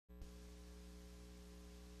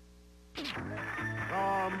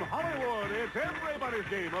It's everybody's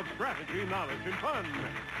game of strategy, knowledge, and fun.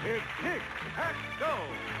 It's Tic Tac Dough.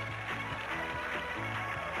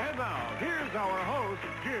 And now, here's our host,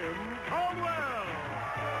 Jim Caldwell.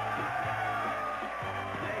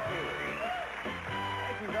 Thank you.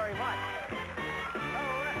 Thank you very much.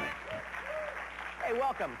 Terrific. Hey,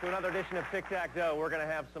 welcome to another edition of Tic Tac Dough. We're going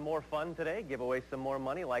to have some more fun today, give away some more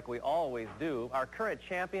money like we always do. Our current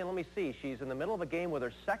champion, let me see, she's in the middle of a game with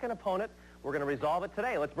her second opponent. We're going to resolve it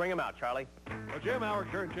today. Let's bring him out, Charlie. Well, Jim, our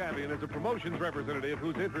current champion is a promotions representative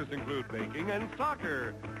whose interests include baking and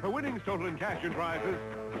soccer. Her winnings total in cash and prizes,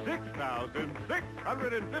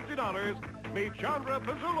 $6,650. Meet Chandra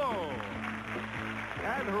Pizzullo.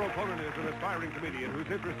 And her opponent is an aspiring comedian whose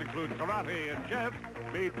interests include karate and chess.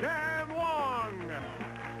 Meet Dan Wong.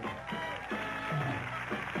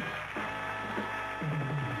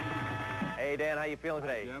 Hey, Dan, how you feeling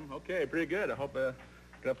today? Hi, Jim. Okay, pretty good. I hope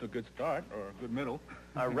get up to a good start or a good middle.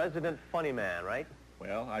 A resident funny man, right?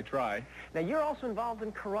 Well, I try. Now, you're also involved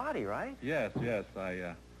in karate, right? Yes.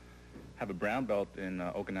 I have a brown belt in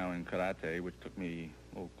Okinawan karate, which took me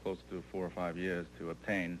close to 4 or 5 years to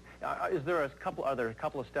obtain. Are there a couple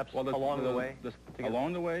of steps along the way?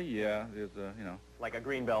 Along the way, yeah. There's like a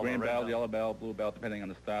green belt, green belt, yellow belt, blue belt, depending on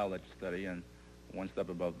the style that you study, and one step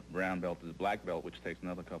above brown belt is black belt, which takes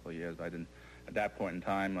another couple of years. I didn't, at that point in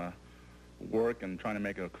time, work and trying to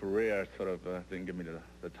make a career sort of didn't give me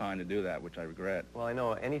the time to do that, which I regret. Well, I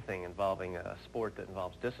know anything involving a sport that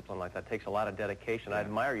involves discipline like that takes a lot of dedication. Yeah. I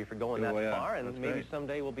admire you for going that far, and maybe great.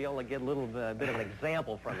 Someday we'll be able to get a little bit of an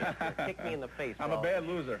example from you. Kick me in the face. I'm a bad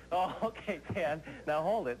loser. Oh, okay, Dan. Now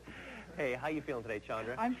hold it. Hey, how you feeling today,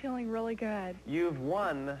 Chandra? I'm feeling really good. You've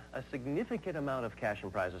won a significant amount of cash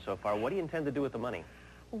and prizes so far. What do you intend to do with the money?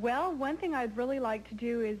 Well, one thing I'd really like to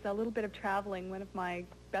do is a little bit of traveling. One of my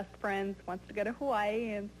best friends wants to go to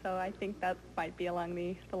Hawaii, and so I think that might be along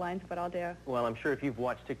the lines of what I'll do. Well, I'm sure if you've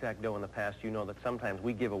watched Tic Tac Dough in the past, you know that sometimes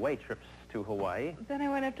we give away trips to Hawaii. Then I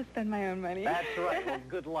won't have to spend my own money. That's right. Well,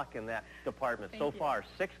 good luck in that department. So far,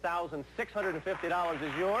 $6,650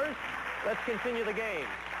 is yours. Let's continue the game.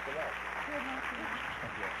 Good luck.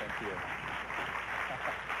 Thank you.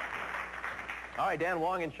 All right, Dan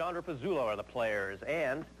Wong and Chandra Pizzullo are the players.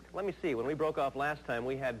 And let me see, when we broke off last time,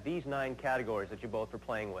 we had these 9 categories that you both were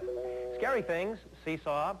playing with. Scary things,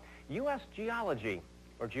 seesaw, U.S. geology,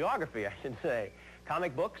 or geography, I should say,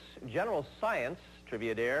 comic books, general science,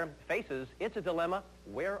 trivia dare, faces, it's a dilemma,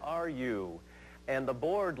 where are you? And the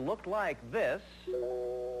board looked like this.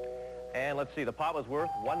 And let's see, the pot was worth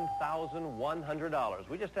 $1,100.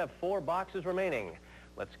 We just have 4 boxes remaining.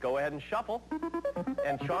 Let's go ahead and shuffle.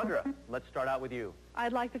 And Chandra, let's start out with you.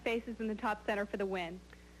 I'd like the faces in the top center for the win.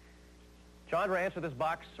 Chandra, answer this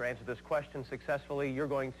box or answer this question successfully. You're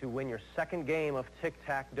going to win your second game of Tic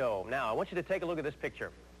Tac Dough. Now, I want you to take a look at this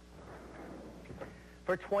picture.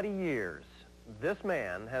 For 20 years, this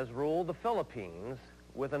man has ruled the Philippines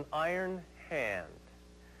with an iron hand.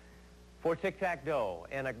 For Tic Tac Dough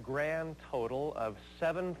and a grand total of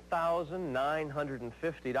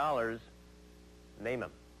 $7,950, name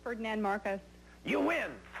him. Ferdinand Marcos. You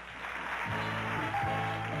win!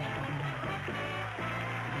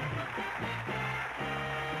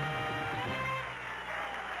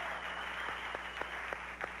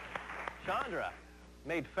 Chandra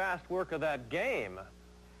made fast work of that game.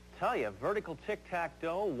 Tell you, vertical Tic Tac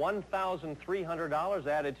Dough, $1,300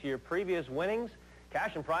 added to your previous winnings.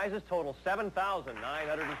 Cash and prizes total $7,950.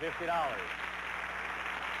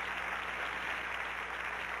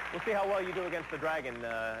 We'll see how well you do against the dragon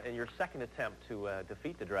in your second attempt to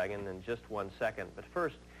defeat the dragon in just 1 second. But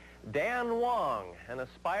first, Dan Wong, an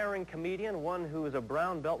aspiring comedian, one who is a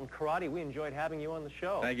brown belt in karate. We enjoyed having you on the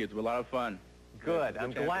show. Thank you. It's been a lot of fun. Good.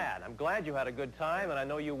 I'm glad. I'm glad you had a good time, and I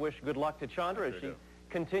know you wish good luck to Chandra as she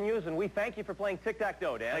continues. And we thank you for playing Tic Tac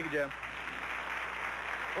Dough, Dan. Thank you, Jim.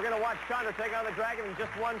 We're going to watch Chandra take on the dragon in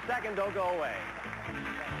just 1 second. Don't go away.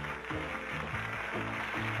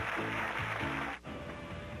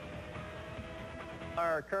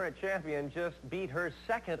 Our current champion just beat her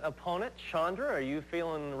second opponent. Chandra, are you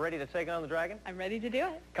feeling ready to take on the dragon? I'm ready to do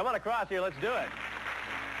it. Come on across here. Let's do it.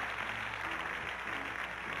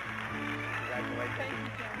 Congratulations. Thank you,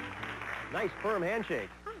 Jim. Nice, firm handshake.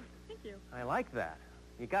 Oh, thank you. I like that.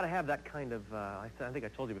 You got to have that kind of, I think I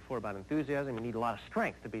told you before about enthusiasm. You need a lot of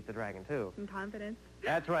strength to beat the dragon, too. Some confidence.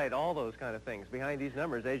 That's right, all those kind of things. Behind these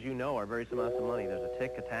numbers, as you know, are various amounts of money. There's a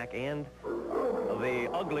tick, a tack, and the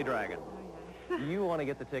ugly dragon. You want to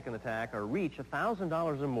get the tick and the tack or reach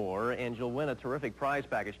 $1,000 or more, and you'll win a terrific prize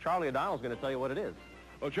package. Charlie O'Donnell's going to tell you what it is.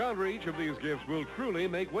 Well, Chandra, each of these gifts will truly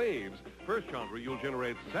make waves. First, Chandra, you'll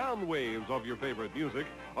generate sound waves of your favorite music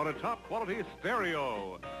on a top-quality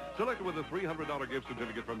stereo. Select with a $300 gift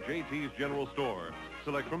certificate from JT's General Store.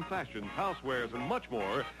 Select from fashions, housewares, and much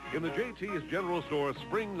more in the JT's General Store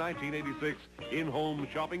Spring 1986 in-home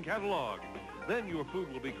shopping catalog. Then your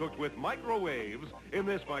food will be cooked with microwaves in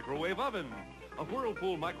this microwave oven. A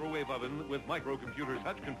Whirlpool microwave oven with microcomputer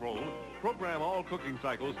touch control. Program all cooking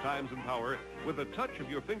cycles, times, and power with a touch of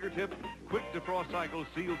your fingertip. Quick defrost cycle,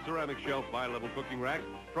 sealed ceramic shelf, bi-level cooking rack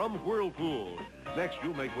from Whirlpool. Next,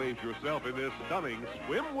 you'll make waves yourself in this stunning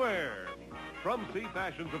swimwear. From Sea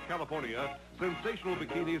Fashions of California, sensational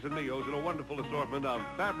bikinis and neos in a wonderful assortment of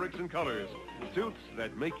fabrics and colors. Suits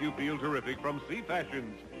that make you feel terrific from Sea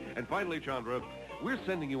Fashions. And finally, Chandra, we're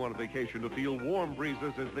sending you on a vacation to feel warm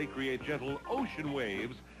breezes as they create gentle ocean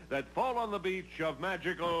waves that fall on the beach of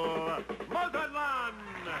magical Mazatlan.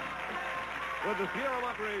 Where the Sierra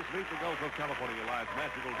Madres meet the Gulf of California lies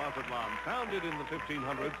magical Mazatlan, founded in the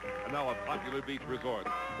 1500s and now a popular beach resort.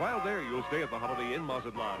 While there, you'll stay at the Holiday Inn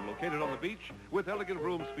Mazatlan, located on the beach with elegant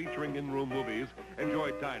rooms featuring in-room movies.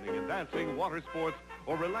 Enjoy dining and dancing, water sports,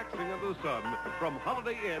 or relaxing under the sun from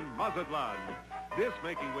Holiday Inn Mazatlan. This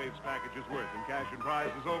Making Waves package is worth in cash and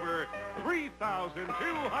prizes over $3,250.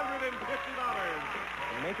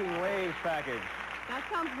 Making Waves package. That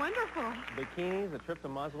sounds wonderful. Bikinis, a trip to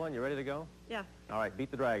Mazatlan. You ready to go? Yes. All right,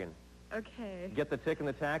 beat the dragon. Okay. Get the tick and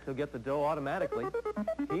the tack, he'll get the dough automatically.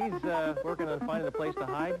 He's working on finding a place to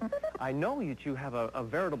hide. I know that you have a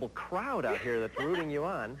veritable crowd out here that's rooting you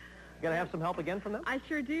on. You gonna have some help again from them? I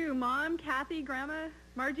sure do. Mom, Kathy, Grandma,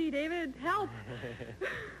 Margie, David, help.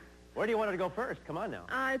 Where do you want her to go first? Come on now.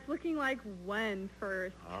 It's looking like one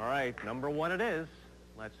first. All right, number one it is.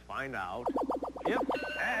 Let's find out. Yep.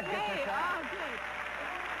 Hey, oh, good.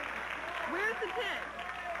 Where's the tick?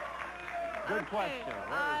 Good question.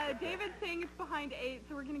 David's saying it's behind 8,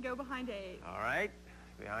 so we're going to go behind 8. All right,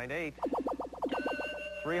 behind 8.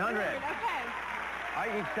 300. Okay. All right,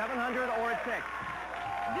 you need 700 or a tick.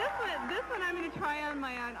 This one I'm going to try on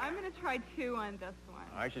my own. I'm going to try 2 on this one.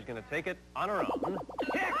 All right, she's going to take it on her own.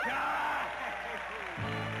 Tick!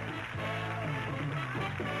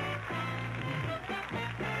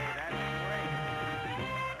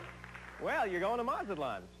 Well, you're going to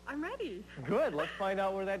Mazatlan. I'm ready. Good. Let's find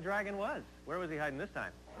out where that dragon was. Where was he hiding this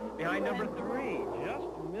time? Behind number 3. Just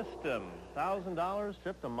missed him. $1,000,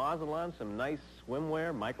 trip to Mazatlan, some nice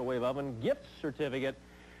swimwear, microwave oven, gift certificate.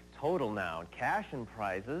 Total now, cash and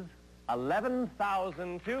prizes, $11,200.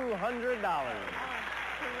 Terrific.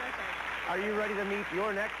 Are you ready to meet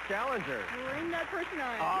your next challenger? Bring that person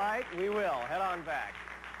on. All right, we will. Head on back.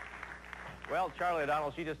 Well, Charlie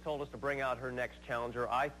O'Donnell, she just told us to bring out her next challenger.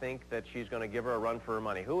 I think that she's going to give her a run for her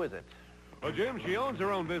money. Who is it? Well, Jim, she owns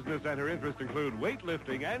her own business, and her interests include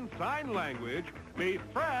weightlifting and sign language. Meet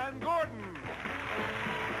Fran Gordon.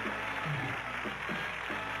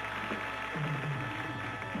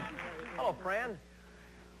 Hello, Fran.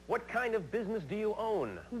 What kind of business do you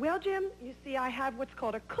own? Well, Jim, you see, I have what's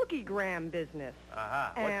called a cookie-gram business.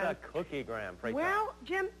 Aha. What's a cookie-gram? Well,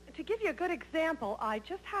 Jim, to give you a good example, I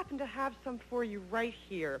just happen to have some for you right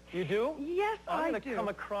here. You do? Yes, I do. I'm going to come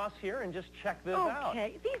across here and just check this out.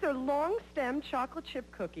 Okay. These are long-stem chocolate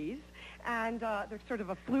chip cookies, and they're sort of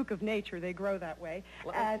a fluke of nature. They grow that way.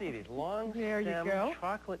 Let's see these long-stem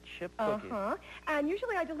chocolate chip cookies. Uh-huh. And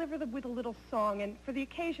usually I deliver them with a little song, and for the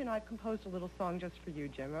occasion, I've composed a little song just for you,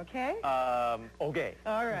 Jim, okay? Okay.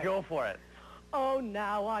 All right. Go for it. Oh,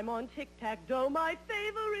 now I'm on Tic Tac Dough, my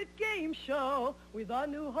favorite game show, with our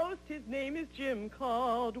new host. His name is Jim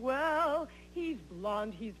Caldwell. He's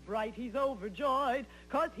blonde, he's bright, he's overjoyed,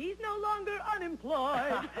 'cause he's no longer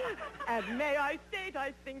unemployed. And may I state,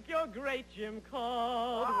 I think you're great, Jim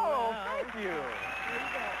Caldwell. Oh, thank you. There you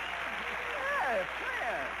go. Yes,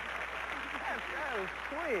 man. That was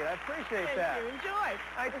sweet. I appreciate that. Thank you. Enjoy.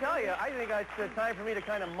 I tell you, I think it's time for me to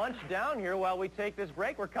kind of munch down here while we take this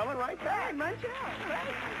break. We're coming right back. Hey, munch out.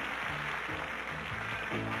 Right.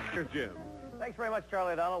 Here's Jim. Thanks very much,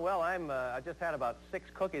 Charlie O'Donnell. Well, I just had about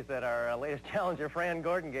 6 cookies that our latest challenger, Fran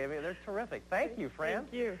Gordon, gave me. They're terrific. Thank you, Fran.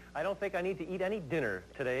 Thank you. I don't think I need to eat any dinner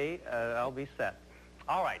today. I'll be set.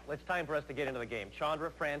 All right, it's time for us to get into the game.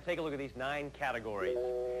 Chandra, Fran, take a look at these 9 categories.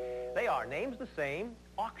 They are names the same,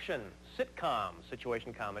 auction, sitcom,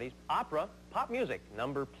 situation comedies, opera, pop music,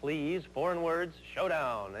 number please, foreign words,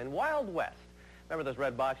 showdown, and Wild West. Remember, those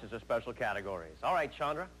red boxes are special categories. All right,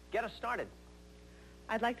 Chandra, get us started.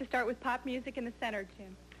 I'd like to start with pop music in the center,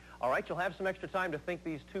 Jim. All right, you'll have some extra time to think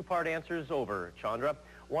these 2-part answers over, Chandra.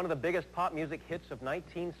 One of the biggest pop music hits of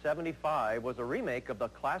 1975 was a remake of the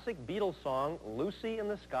classic Beatles song, Lucy in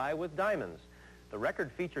the Sky with Diamonds. The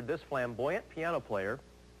record featured this flamboyant piano player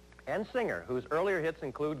and singer, whose earlier hits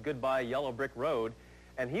include Goodbye Yellow Brick Road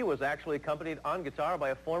and he was actually accompanied on guitar by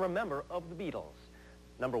a former member of the Beatles.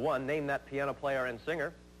 Number 1, name that piano player and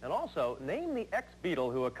singer, and also name the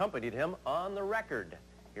ex-Beatle who accompanied him on the record.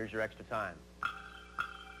 Here's your extra time.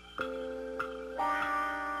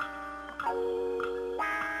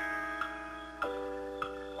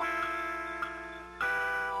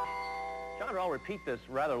 Chandra, I'll repeat this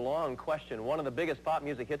rather long question. One of the biggest pop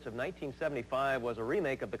music hits of 1975 was a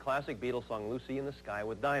remake of the classic Beatles song Lucy in the Sky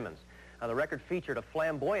with Diamonds. Now, the record featured a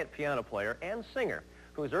flamboyant piano player and singer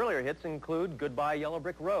whose earlier hits include Goodbye Yellow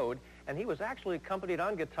Brick Road, and he was actually accompanied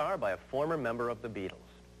on guitar by a former member of the Beatles.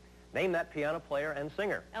 Name that piano player and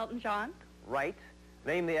singer. Elton John. Right.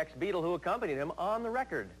 Name the ex-Beatle who accompanied him on the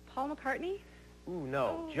record. Paul McCartney. Ooh,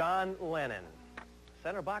 no. Oh. John Lennon.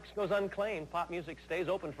 Center box goes unclaimed. Pop music stays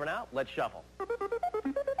open for now. Let's shuffle.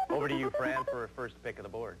 Over to you, Fran, for a first pick of the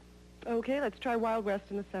board. Okay, let's try Wild West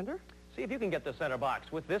in the center. See if you can get the center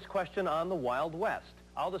box with this question on the Wild West.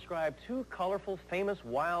 I'll describe 2 colorful, famous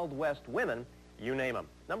Wild West women. You name them.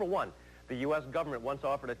 Number 1, the U.S. government once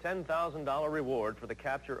offered a $10,000 reward for the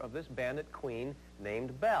capture of this bandit queen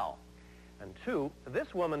named Belle. And 2,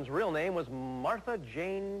 this woman's real name was Martha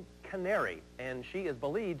Jane Canary, and she is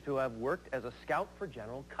believed to have worked as a scout for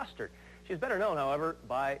General Custer. She's better known, however,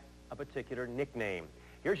 by a particular nickname.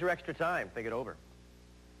 Here's your extra time. Think it over.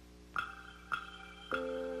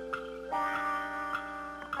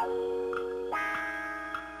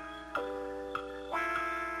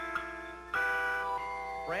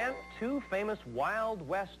 Fran, 2 famous Wild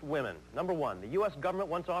West women. Number 1, the U.S. government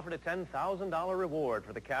once offered a $10,000 reward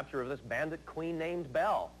for the capture of this bandit queen named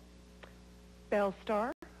Belle. Belle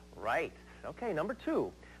Starr. Right. Okay, number 2,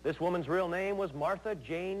 this woman's real name was Martha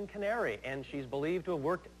Jane Canary, and she's believed to have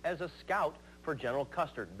worked as a scout for General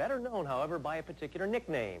Custer. Better known, however, by a particular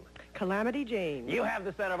nickname. Calamity Jane. You have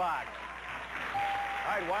the center box.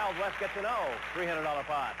 All right, Wild West gets an O. $300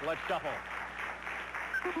 pot. Let's shuffle.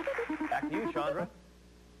 Back to you, Chandra.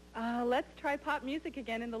 Let's try pop music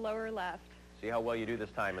again in the lower left. See how well you do this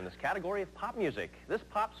time in this category of pop music. This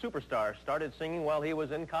pop superstar started singing while he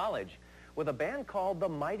was in college with a band called the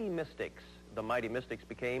Mighty Mystics. The Mighty Mystics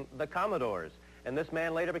became the Commodores, and this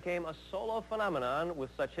man later became a solo phenomenon with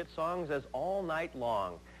such hit songs as All Night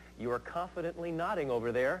Long. You are confidently nodding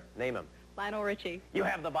over there. Name him. Lionel Richie. You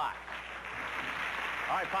have the box.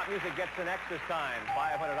 All right, pop music gets an X this time.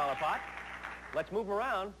 $500 pot. Let's move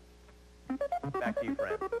around. Back to you,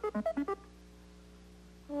 Fran.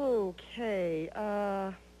 Okay,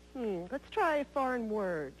 let's try foreign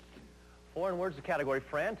words. Foreign words the category.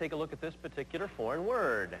 Fran, take a look at this particular foreign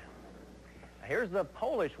word. Here's the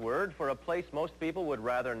Polish word for a place most people would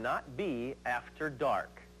rather not be after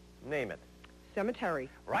dark. Name it. Cemetery.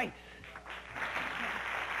 Right.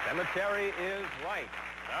 Cemetery is right.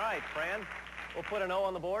 All right, Fran, we'll put an O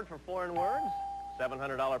on the board for foreign words.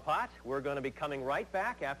 $700 pot. We're going to be coming right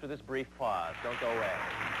back after this brief pause. Don't go away.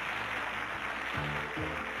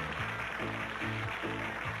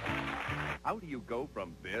 How do you go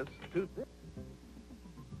from this to this?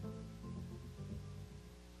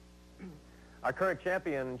 Our current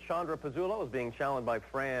champion, Chandra Pizzulo, is being challenged by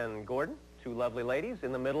Fran Gordon. 2 lovely ladies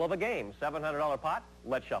in the middle of a game. $700 pot.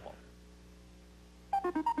 Let's shuffle.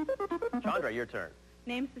 Chandra, your turn.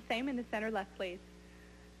 Names the same in the center left, please.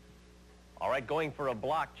 All right, going for a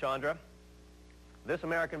block, Chandra. This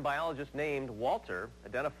American biologist named Walter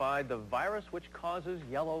identified the virus which causes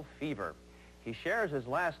yellow fever. He shares his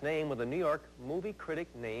last name with a New York movie critic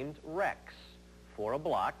named Rex. For a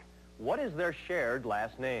block, what is their shared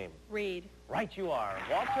last name? Reed. Right you are.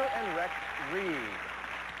 Walter and Rex Reed.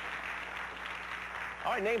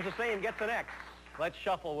 All right, names the same, gets an X. Let's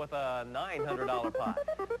shuffle with a $900 pot.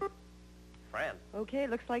 Fran. Okay,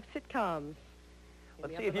 looks like sitcoms.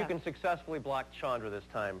 Let's see if you can successfully block Chandra this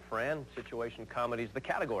time, Fran. Situation comedy is the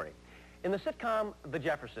category. In the sitcom The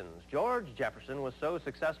Jeffersons, George Jefferson was so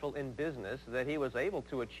successful in business that he was able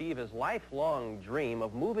to achieve his lifelong dream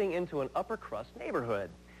of moving into an upper-crust neighborhood.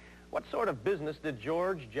 What sort of business did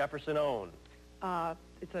George Jefferson own?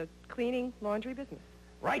 It's a cleaning laundry business.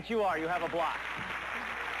 Right you are. You have a block.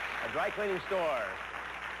 A dry cleaning store.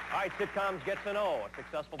 All right, sitcoms gets an O. A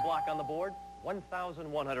successful block on the board.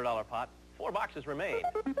 $1,100 pot. 4 boxes remain.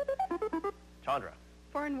 Chandra.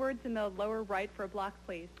 Foreign words in the lower right for a block,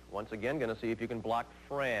 please. Once again, going to see if you can block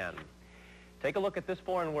Fran. Take a look at this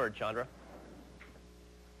foreign word, Chandra.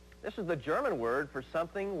 This is the German word for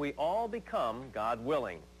something we all become, God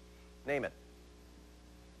willing. Name it.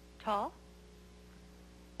 Tall.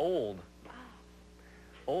 Old.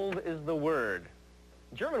 Old is the word.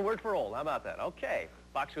 German word for old. How about that? Okay.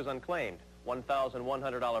 Box goes unclaimed.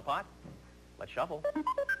 $1,100 pot. Let's shuffle.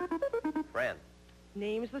 Fran.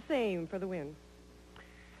 Names the same for the win.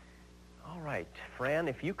 All right, Fran,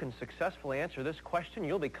 if you can successfully answer this question,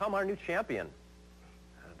 you'll become our new champion.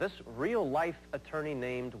 This real-life attorney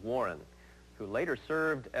named Warren, who later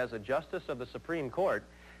served as a justice of the Supreme Court,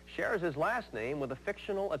 shares his last name with a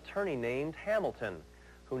fictional attorney named Hamilton,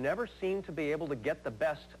 who never seemed to be able to get the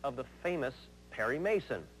best of the famous Perry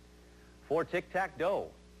Mason. For Tic Tac Dough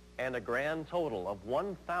and a grand total of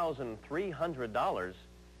 $1,300,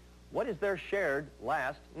 what is their shared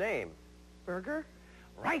last name? Burger?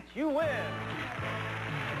 Right, you win!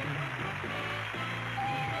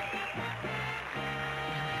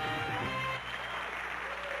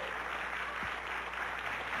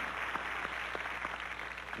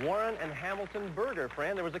 Warren and Hamilton Burger,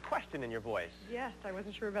 Fran. There was a question in your voice. Yes, I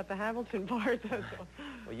wasn't sure about the Hamilton part.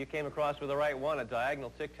 Well, you came across with the right one. A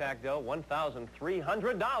diagonal tic-tac-dough.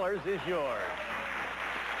 $1,300 is yours.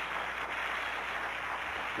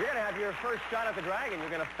 You're going to have your first shot at the dragon. You're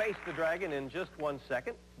going to face the dragon in just 1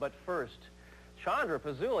 second. But first, Chandra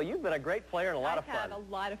Pizzula, you've been a great player and a lot of fun. I've had a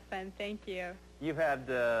lot of fun. Thank you. You've had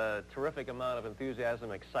a terrific amount of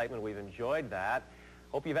enthusiasm, excitement. We've enjoyed that.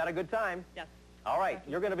 Hope you've had a good time. Yes. All right,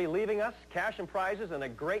 you're going to be leaving us cash and prizes and a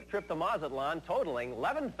great trip to Mazatlan totaling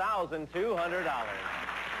 $11,200.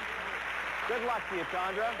 Good luck to you,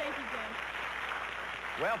 Chandra. Thank you, Jim.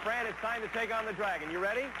 Well, Fran, it's time to take on the dragon. You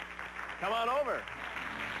ready? Come on over.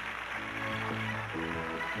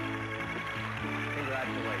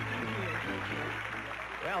 Congratulations.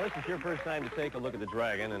 Well, this is your first time to take a look at the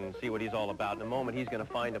dragon and see what he's all about. In a moment, he's going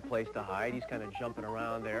to find a place to hide. He's kind of jumping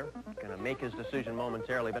around there, going to make his decision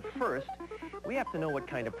momentarily. But first, we have to know what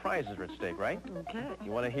kind of prizes are at stake, right? Okay.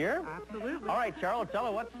 You want to hear? Absolutely. All right, Charles, tell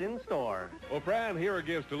her what's in store. Well, Fran, here are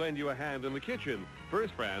gifts to lend you a hand in the kitchen.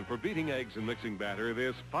 First, Fran, for beating eggs and mixing batter,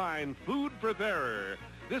 this fine food preparer.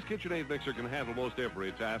 This KitchenAid mixer can handle most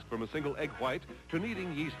every task, from a single egg white to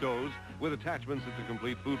kneading yeast doughs, with attachments. It's a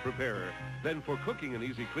complete food preparer. Then for cooking and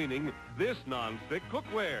easy cleaning, this non-stick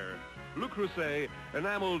cookware. Le Creuset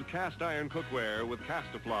enameled cast iron cookware with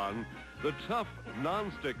Castaflon. The tough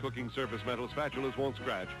non-stick cooking surface metal spatulas won't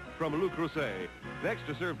scratch, from Le Creuset. Next,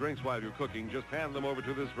 to serve drinks while you're cooking, just hand them over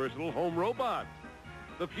to this versatile home robot.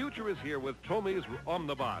 The future is here with Tommy's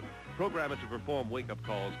Omnibot. Program it to perform wake-up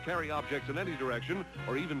calls, carry objects in any direction,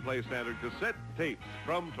 or even play standard cassette tapes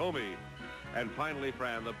from Tommy. And finally,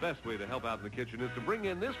 Fran, the best way to help out in the kitchen is to bring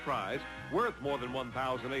in this prize, worth more than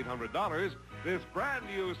 $1,800, this brand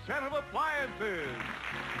new set of appliances.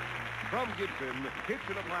 From Gibson,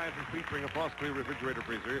 kitchen appliances featuring a frost-free refrigerator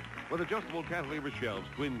freezer with adjustable cantilever shelves,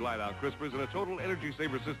 twin glide-out crispers, and a total energy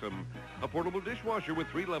saver system. A portable dishwasher with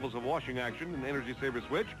 3 levels of washing action, an energy saver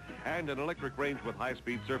switch, and an electric range with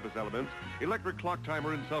high-speed surface elements, electric clock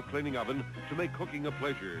timer, and self-cleaning oven to make cooking a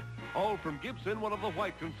pleasure. All from Gibson, one of the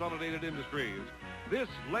white consolidated industries. This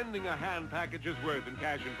lending a hand package is worth in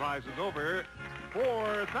cash and prizes over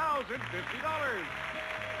 $4,050.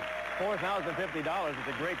 $4,050 is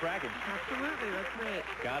a great package. Absolutely, that's great.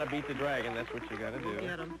 Gotta beat the dragon. That's what you gotta do. We'll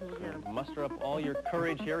get him. Muster up all your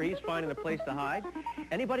courage here. He's finding a place to hide.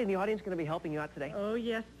 Anybody in the audience going to be helping you out today? Oh,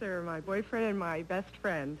 yes, sir. My boyfriend and my best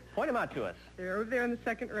friend. Point them out to us. They're over there in the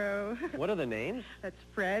second row. What are the names? That's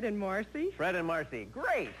Fred and Marcy. Fred and Marcy.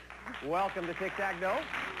 Great. Welcome to Tic Tac Dough.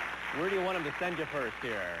 Where do you want him to send you first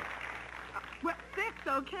here? Well, 6,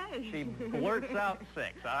 okay. She blurts out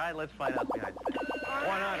 6. All right, let's find out behind 6.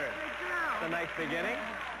 100. That's a nice beginning.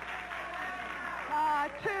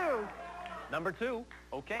 2. Number 2.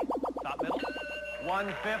 Okay. Top middle.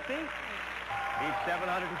 150. Needs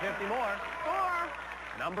 750 more. 4.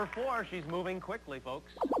 Number 4. She's moving quickly,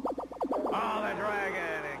 folks. Oh, the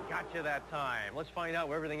dragon. It got you that time. Let's find out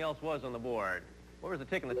where everything else was on the board. Where was the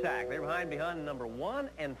tick and the tack? They're behind number 1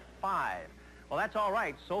 and 5. Well, that's all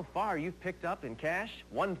right. So far, you've picked up in cash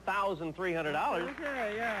 $1,300.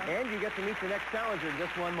 Okay, yeah. And you get to meet the next challenger in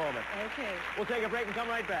just one moment. Okay. We'll take a break and come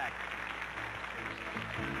right back.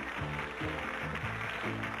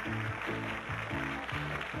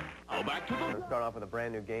 Now back to We're going to start off with a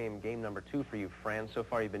brand new game, game number 2 for you, Fran. So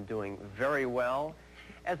far, you've been doing very well.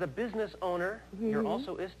 As a business owner, you're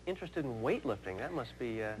also interested in weightlifting. That must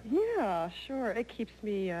be... Yeah, sure. It keeps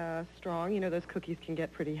me strong. You know, those cookies can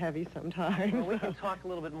get pretty heavy sometimes. Well, we can talk a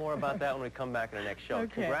little bit more about that when we come back in our next show.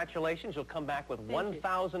 Okay. Congratulations. You'll come back with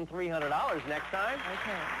 $1,300 next time.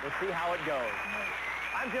 Okay. We'll see how it goes.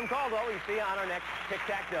 I'm Jim Caldwell. We'll see you on our next Tic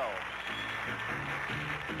Tac Dough.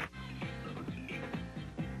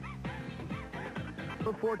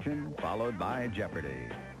 For Fortune, followed by Jeopardy.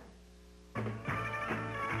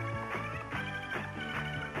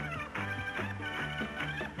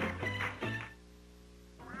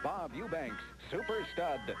 Bob Eubanks super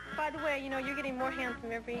stud. By the way, you know, you're getting more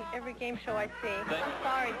handsome every game show I see. I'm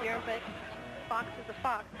sorry, dear, but fox is a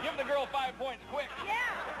fox. Give the girl 5 points, quick.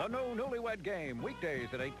 Yeah! The new Newlywed Game, weekdays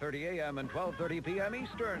at 8:30 a.m. and 12:30 p.m.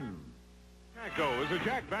 Eastern. Tic Tac Dough is a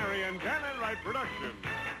Jack Barry and Dan Enright production.